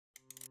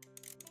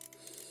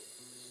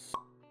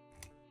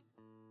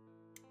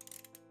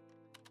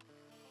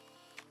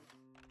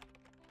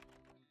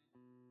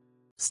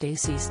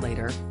Stacey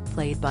Slater,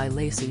 played by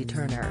Lacey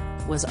Turner,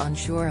 was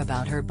unsure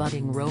about her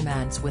budding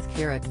romance with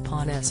Kheerat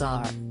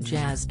Panesar,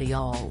 Jazz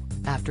Dial,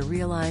 after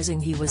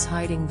realizing he was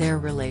hiding their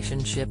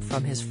relationship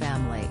from his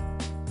family.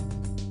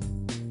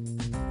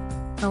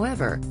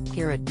 However,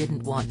 Kheerat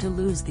didn't want to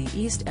lose the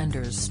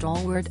EastEnders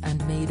stalwart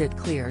and made it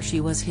clear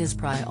she was his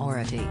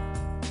priority.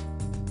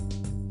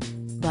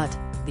 But,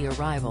 the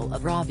arrival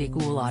of Ravi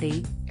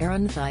Gulati,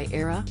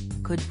 Kheerat,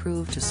 could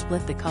prove to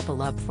split the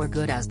couple up for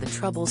good as the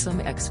troublesome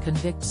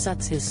ex-convict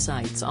sets his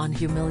sights on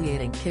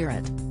humiliating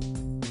Kheerat.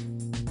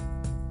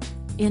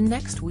 In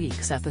next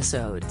week's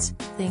episodes,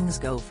 things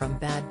go from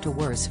bad to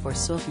worse for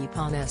Kheerat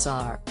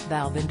Panesar,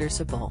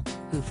 Bhavinder,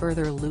 who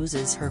further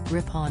loses her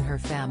grip on her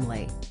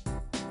family.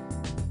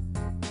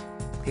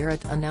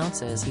 Kheerat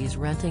announces he's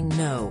renting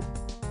No.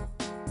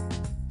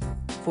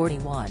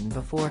 41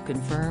 before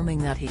confirming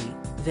that he,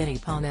 Vinny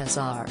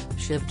Panesar,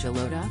 Shiv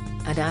Jalota,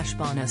 and Ash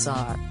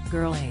Panesar,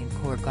 Gurleen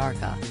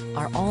Korgarka,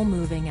 are all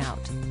moving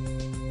out.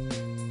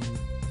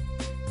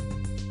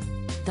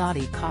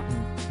 Dottie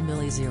Cotton,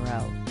 Millie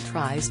Zero,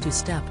 tries to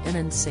step in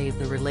and save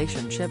the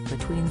relationship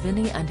between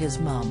Vinny and his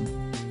mum.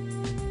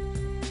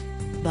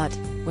 But,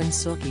 when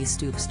Suki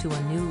stoops to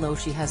a new low,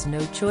 she has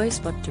no choice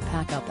but to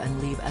pack up and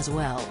leave as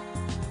well.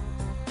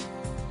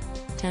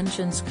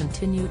 Tensions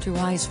continue to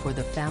rise for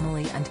the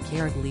family and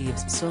Kheerat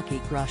leaves Suki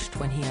crushed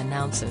when he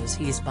announces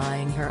he's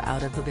buying her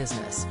out of the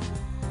business.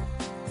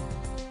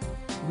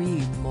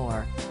 Read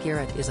more.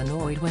 Kheerat is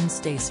annoyed when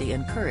Stacey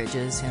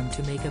encourages him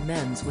to make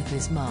amends with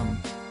his mum.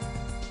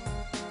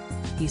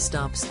 He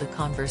stops the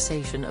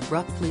conversation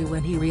abruptly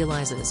when he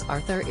realizes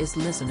Arthur is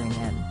listening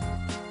in.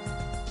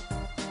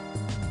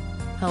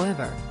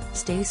 However,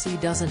 Stacey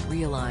doesn't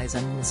realize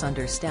and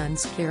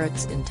misunderstands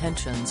Kheerat's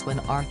intentions when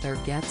Arthur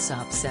gets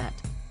upset.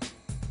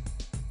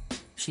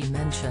 She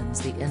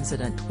mentions the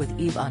incident with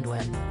Eve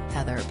Unwin,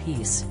 Heather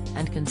Peace,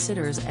 and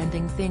considers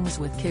ending things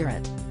with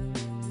Kheerat.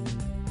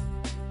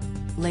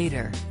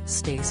 Later,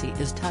 Stacey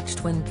is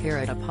touched when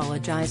Kheerat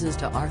apologizes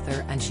to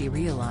Arthur and she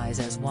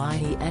realizes why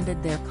he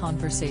ended their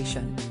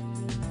conversation.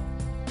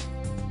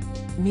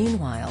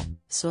 Meanwhile,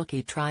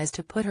 Suki tries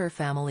to put her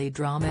family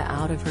drama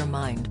out of her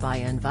mind by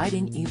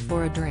inviting Eve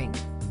for a drink.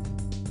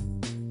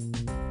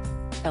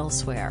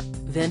 Elsewhere,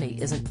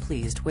 Vinny isn't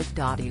pleased with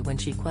Dottie when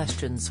she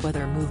questions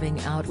whether moving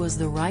out was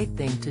the right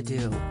thing to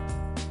do.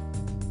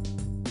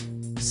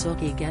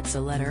 Suki gets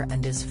a letter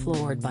and is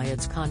floored by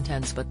its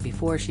contents, but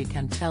before she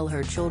can tell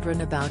her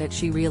children about it,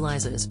 she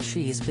realizes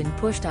she's been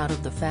pushed out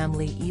of the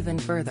family even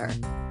further.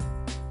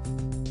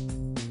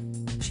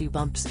 She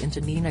bumps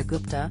into Neena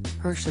Gupta,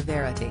 her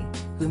Shivarati,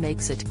 who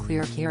makes it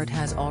clear Kheerat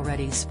has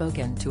already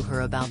spoken to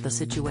her about the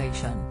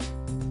situation.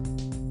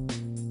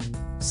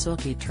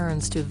 Suki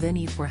turns to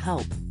Vinny for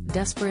help,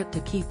 desperate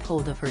to keep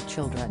hold of her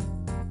children.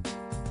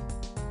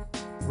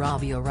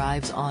 Ravi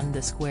arrives on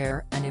the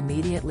square and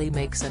immediately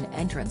makes an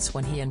entrance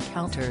when he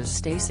encounters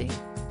Stacey.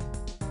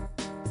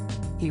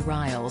 He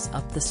riles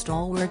up the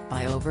stalwart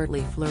by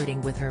overtly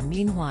flirting with her.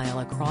 Meanwhile,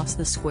 across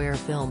the square,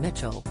 Phil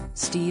Mitchell,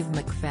 Steve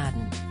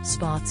McFadden,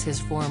 spots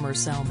his former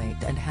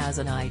cellmate and has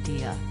an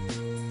idea.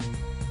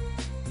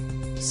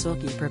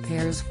 Suki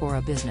prepares for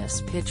a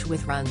business pitch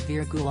with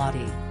Ranveer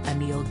Gulati,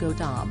 Anil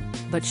Gautam,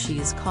 but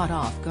she's caught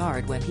off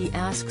guard when he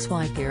asks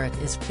why Kheerat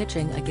is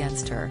pitching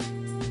against her.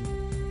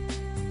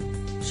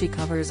 She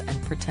covers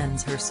and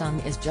pretends her son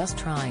is just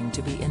trying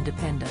to be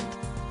independent.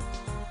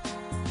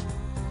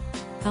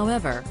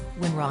 However,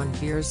 when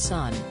Ranveer's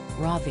son,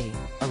 Ravi,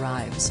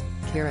 arrives,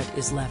 Kheerat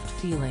is left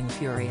feeling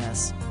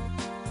furious.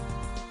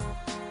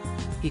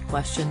 He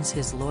questions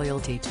his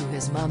loyalty to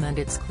his mum and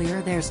it's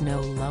clear there's no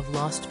love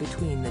lost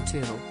between the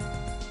two.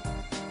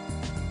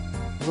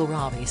 Will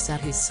Ravi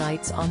set his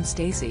sights on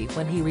Stacey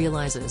when he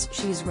realizes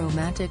she's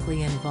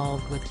romantically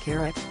involved with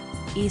Kheerat?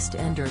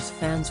 EastEnders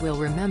fans will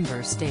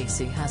remember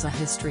Stacey has a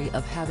history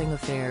of having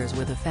affairs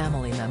with a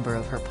family member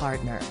of her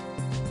partner.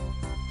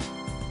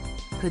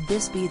 Could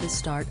this be the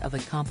start of a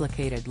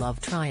complicated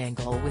love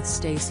triangle with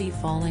Stacey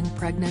falling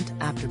pregnant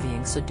after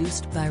being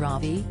seduced by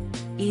Ravi?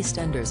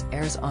 EastEnders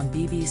airs on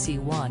BBC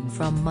One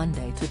from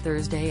Monday to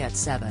Thursday at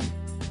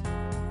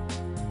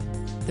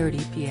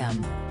 7:30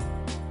 p.m.